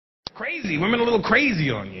crazy. Women are a little crazy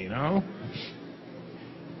on you, you know?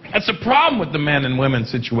 That's the problem with the men and women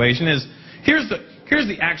situation is, here's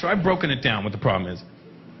the actual, I've broken it down what the problem is.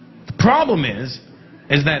 The problem is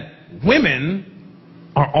that women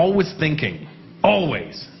are always thinking.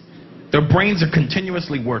 Always. Their brains are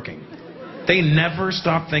continuously working. They never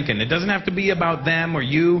stop thinking. It doesn't have to be about them or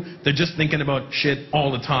you. They're just thinking about shit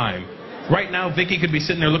all the time. Right now, Vicky could be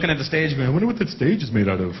sitting there looking at the stage going, I wonder what that stage is made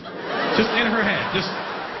out of. Just in her head. Just,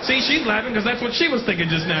 see, she's laughing because that's what she was thinking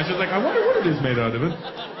just now. She's like, I wonder what it is made out of. Is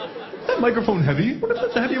that microphone heavy? What if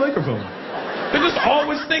that's a heavy microphone? They're just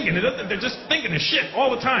always thinking. They're just thinking of shit all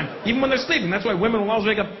the time, even when they're sleeping. That's why women will always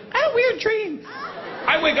wake up, I have weird dreams.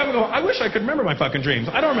 I wake up and go, I wish I could remember my fucking dreams.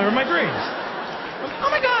 I don't remember my dreams. Oh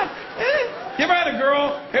my God. You ever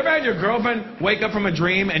had your girlfriend wake up from a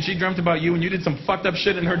dream and she dreamt about you and you did some fucked up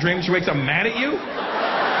shit in her dream and she wakes up mad at you?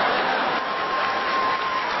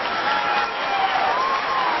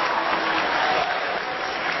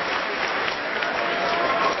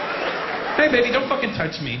 Hey baby, don't fucking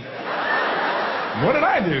touch me. What did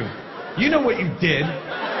I do? You know what you did.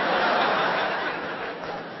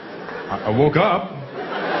 I woke up.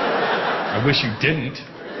 I wish you didn't.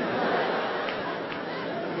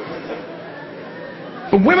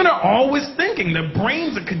 But women are always thinking. Their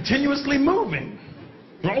brains are continuously moving.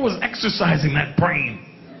 They're always exercising that brain.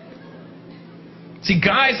 See,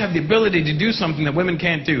 guys have the ability to do something that women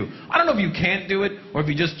can't do. I don't know if you can't do it or if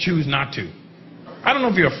you just choose not to. I don't know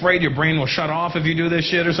if you're afraid your brain will shut off if you do this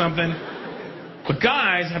shit or something. But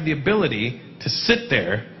guys have the ability to sit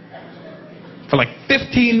there for like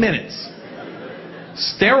 15 minutes,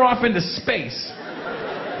 stare off into space,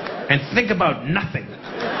 and think about nothing.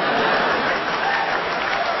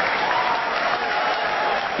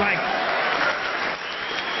 Like,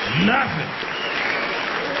 nothing.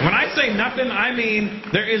 When I say nothing, I mean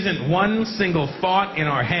there isn't one single thought in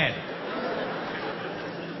our head.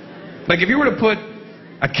 Like if you were to put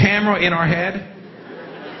a camera in our head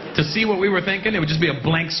to see what we were thinking, it would just be a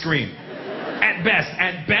blank screen. At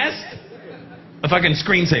best, a fucking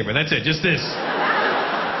screensaver. That's it, just this.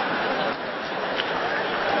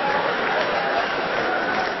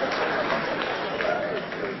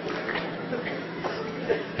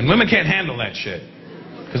 And women can't handle that shit.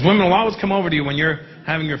 Because women will always come over to you when you're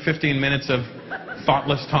having your 15 minutes of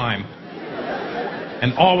thoughtless time.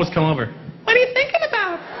 And always come over. What are you thinking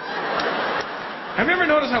about? Have you ever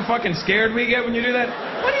noticed how fucking scared we get when you do that?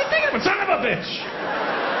 What are you thinking about? Son of a bitch!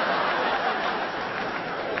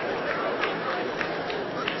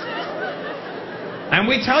 And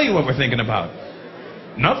we tell you what we're thinking about.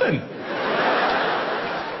 Nothing.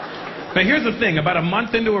 Now here's the thing, about a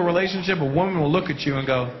month into a relationship, a woman will look at you and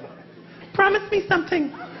go, promise me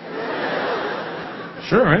something.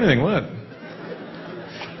 Sure, anything, what?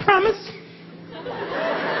 Promise.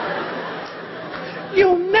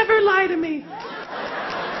 You'll never lie to me.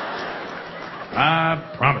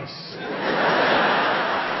 I promise.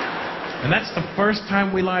 And that's the first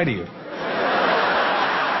time we lie to you.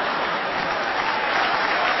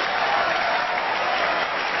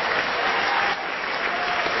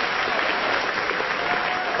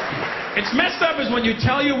 It's messed up is when you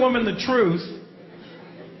tell your woman the truth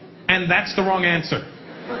and that's the wrong answer.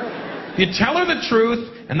 You tell her the truth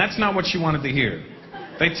and that's not what she wanted to hear.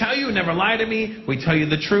 They tell you, never lie to me, we tell you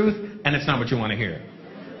the truth and it's not what you want to hear.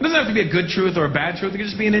 It doesn't have to be a good truth or a bad truth, it can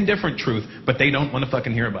just be an indifferent truth, but they don't want to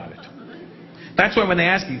fucking hear about it. That's why when they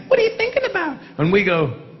ask you, what are you thinking about? And we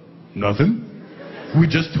go, nothing. We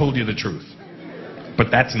just told you the truth. But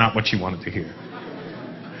that's not what you wanted to hear.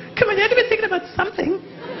 Come on, you had to be thinking about something.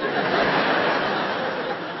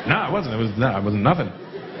 No, it wasn't. It wasn't nothing.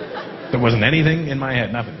 There wasn't anything in my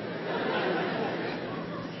head. Nothing.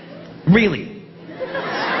 Really.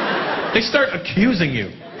 They start accusing you.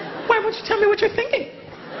 Why won't you tell me what you're thinking?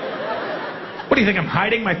 What do you think, I'm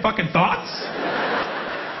hiding my fucking thoughts?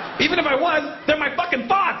 Even if I was, they're my fucking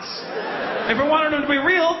thoughts. If I wanted them to be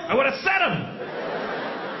real, I would have said them.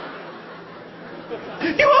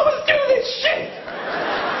 You always do this shit.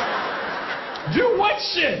 Do what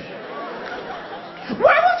shit?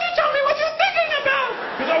 Why won't you tell me what you're thinking about?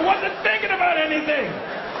 Because I wasn't thinking about anything.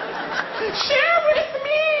 Share with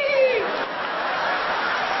me.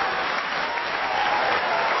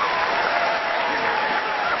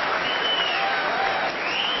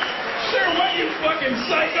 Share what, you fucking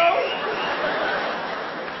psycho?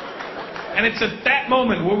 And it's at that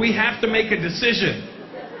moment where we have to make a decision.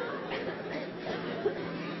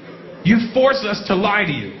 You force us to lie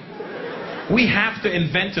to you. We have to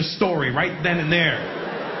invent a story right then and there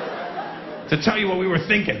to tell you what we were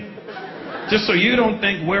thinking, just so you don't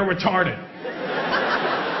think we're retarded.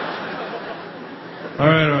 All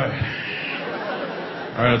right, all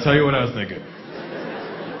right. All right, I'll tell you what I was thinking.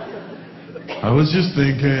 I was just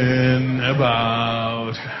thinking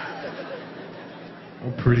about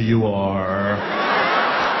how pretty you are.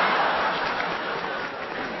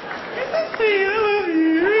 Good to see you.